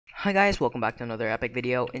Hi guys, welcome back to another epic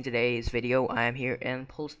video. In today's video, I am here in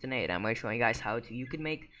Pulstinate. I'm going to show you guys how you can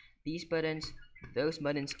make these buttons, those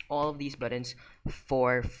buttons, all of these buttons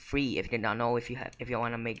for free. If you did not know, if you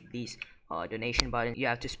want to make these donation buttons, you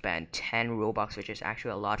have to spend 10 Robux, which is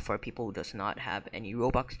actually a lot for people who does not have any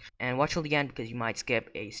Robux. And watch till the end because you might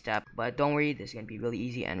skip a step. But don't worry, this is gonna be really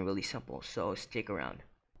easy and really simple. So stick around.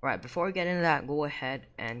 Alright, before we get into that, go ahead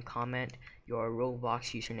and comment your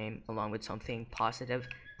Roblox username along with something positive,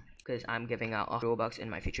 because I'm giving out Robux in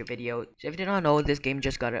my future video. So if you did not know, this game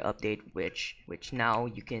just got an update which now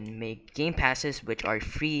you can make game passes which are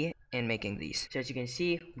free in making these. So as you can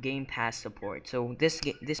see, game pass support. So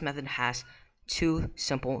this method has two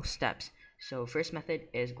simple steps. So first method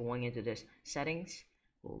is going into this settings.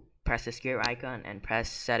 We'll press this gear icon and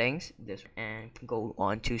press settings, this, and go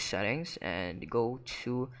on to settings and go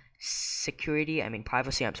to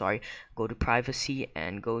privacy, go to privacy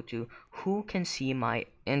and go to who can see my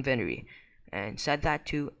inventory and set that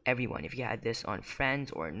to everyone. If you had this on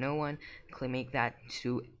friends or no one, make that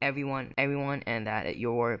to everyone, and that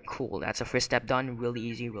you're cool. That's the first step done. Really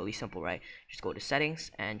easy, really simple, right? Just go to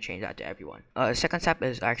settings and change that to everyone. Second step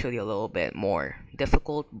is actually a little bit more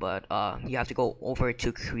difficult, but you have to go over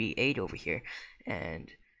to create over here, and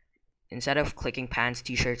instead of clicking pants,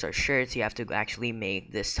 t-shirts, or shirts, you have to actually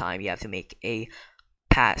make, this time you have to make a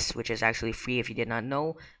pass, which is actually free if you did not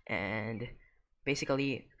know. And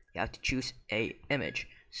basically you have to choose a image.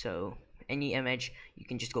 So any image, you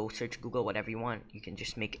can just go search Google whatever you want. You can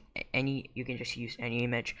just make any, you can just use any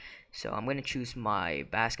image. So I'm gonna choose my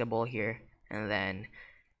basketball here, and then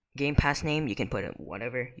game pass name, you can put it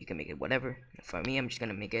whatever, you can make it whatever. For me, I'm just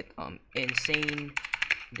gonna make it insane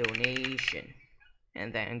donation,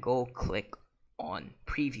 and then go click on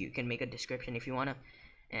preview. You can make a description if you wanna.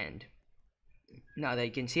 And now that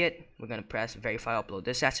you can see it, we're gonna press verify upload.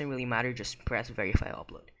 This doesn't really matter, just press verify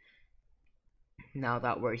upload. Now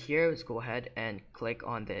that we're here, let's go ahead and click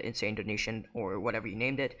on the insane donation or whatever you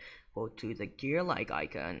named it. Go to the gear like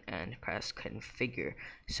icon and press configure.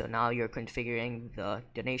 So now you're configuring the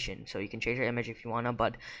donation. So you can change your image if you wanna,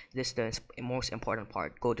 but this is the most important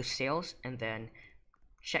part. Go to sales and then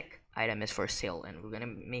check item is for sale, and we're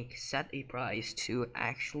gonna set a price to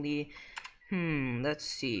actually let's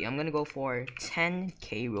see, I'm gonna go for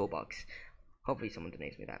 10k Robux. Hopefully someone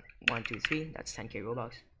donates me that. 1 2 3, that's 10k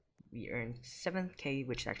Robux. We earned 7k,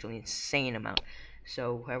 which is actually an insane amount.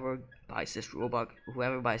 So whoever buys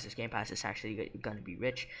this game pass is actually gonna be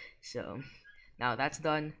rich. So now that's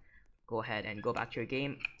done, go ahead and go back to your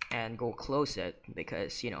game and go close it,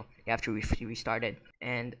 because you have to restart it.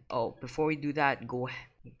 And before we do that, go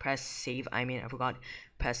press save. I forgot,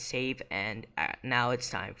 press save, and now it's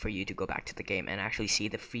time for you to go back to the game and actually see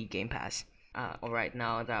the free game pass. Alright,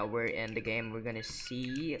 now that we're in the game, we're gonna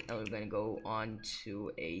go on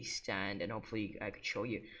to a stand, and hopefully I could show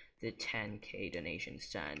you the 10k donation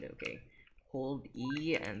stand. Okay, hold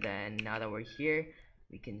E, and then now that we're here,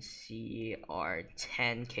 we can see our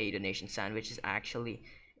 10k donation stand, which is actually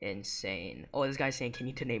insane. Oh, this guy's saying, can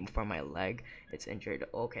you donate for my leg, it's injured.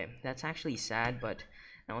 Okay, that's actually sad, but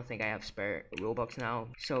I don't think I have spare Robux now.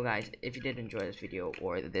 So guys, if you did enjoy this video,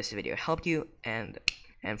 or this video helped you, and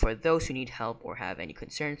for those who need help or have any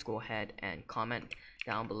concerns, go ahead and comment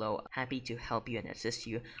down below. Happy to help you and assist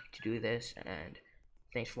you to do this. And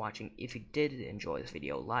thanks for watching. If you did enjoy this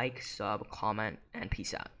video, like, sub, comment, and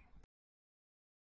peace out.